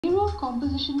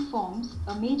composition forms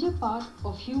a major part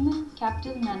of human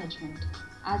capital management.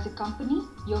 As a company,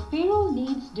 your payroll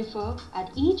needs differ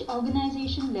at each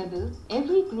organization level,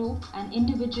 every group and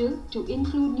individual to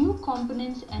include new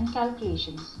components and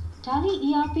calculations.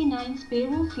 Tally.ERP 9's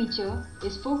payroll feature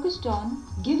is focused on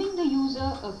giving the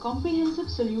user a comprehensive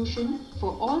solution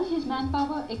for all his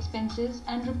manpower expenses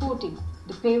and reporting.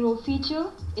 The payroll feature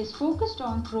is focused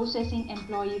on processing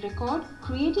employee record,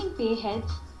 creating pay heads,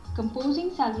 composing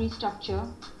salary structure,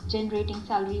 generating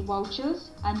salary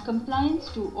vouchers, and compliance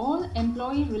to all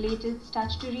employee-related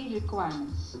statutory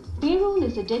requirements. Payroll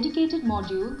is a dedicated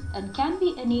module and can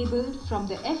be enabled from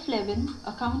the F11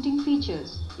 accounting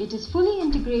features. It is fully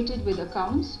integrated with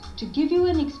accounts to give you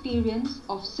an experience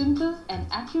of simple and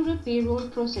accurate payroll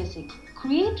processing.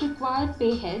 Create required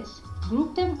pay heads,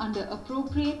 group them under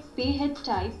appropriate pay head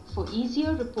type for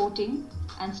easier reporting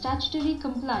and statutory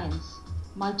compliance.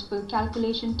 Multiple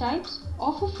calculation types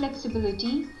offer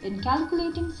flexibility in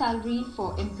calculating salary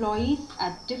for employees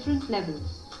at different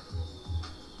levels.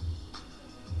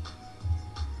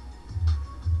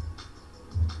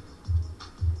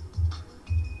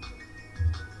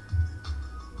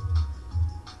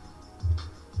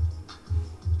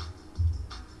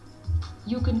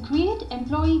 You can create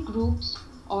employee groups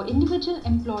or individual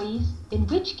employees, in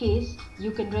which case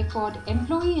you can record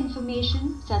employee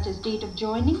information such as date of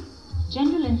joining,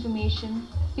 general information,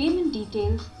 payment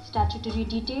details, statutory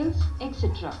details,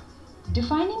 etc.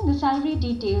 Defining the salary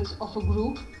details of a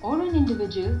group or an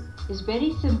individual is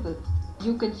very simple.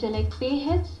 You can select pay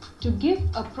heads to give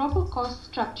a proper cost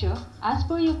structure as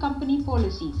per your company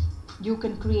policies. You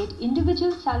can create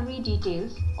individual salary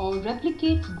details or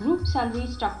replicate group salary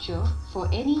structure for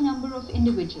any number of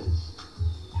individuals.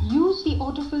 Use the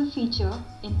autofill feature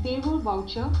in payroll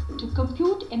voucher to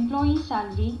compute employee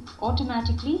salary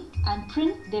automatically and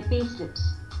print their pay slips.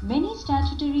 Many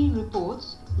statutory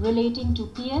reports relating to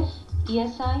PF,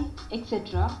 ESI,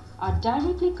 etc. are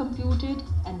directly computed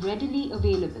and readily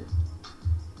available.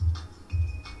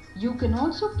 You can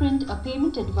also print a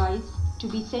payment advice to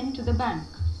be sent to the bank.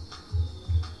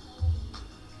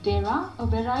 There are a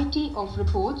variety of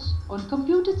reports on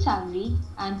computed salary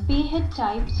and pay head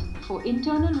types for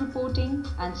internal reporting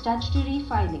and statutory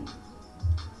filing.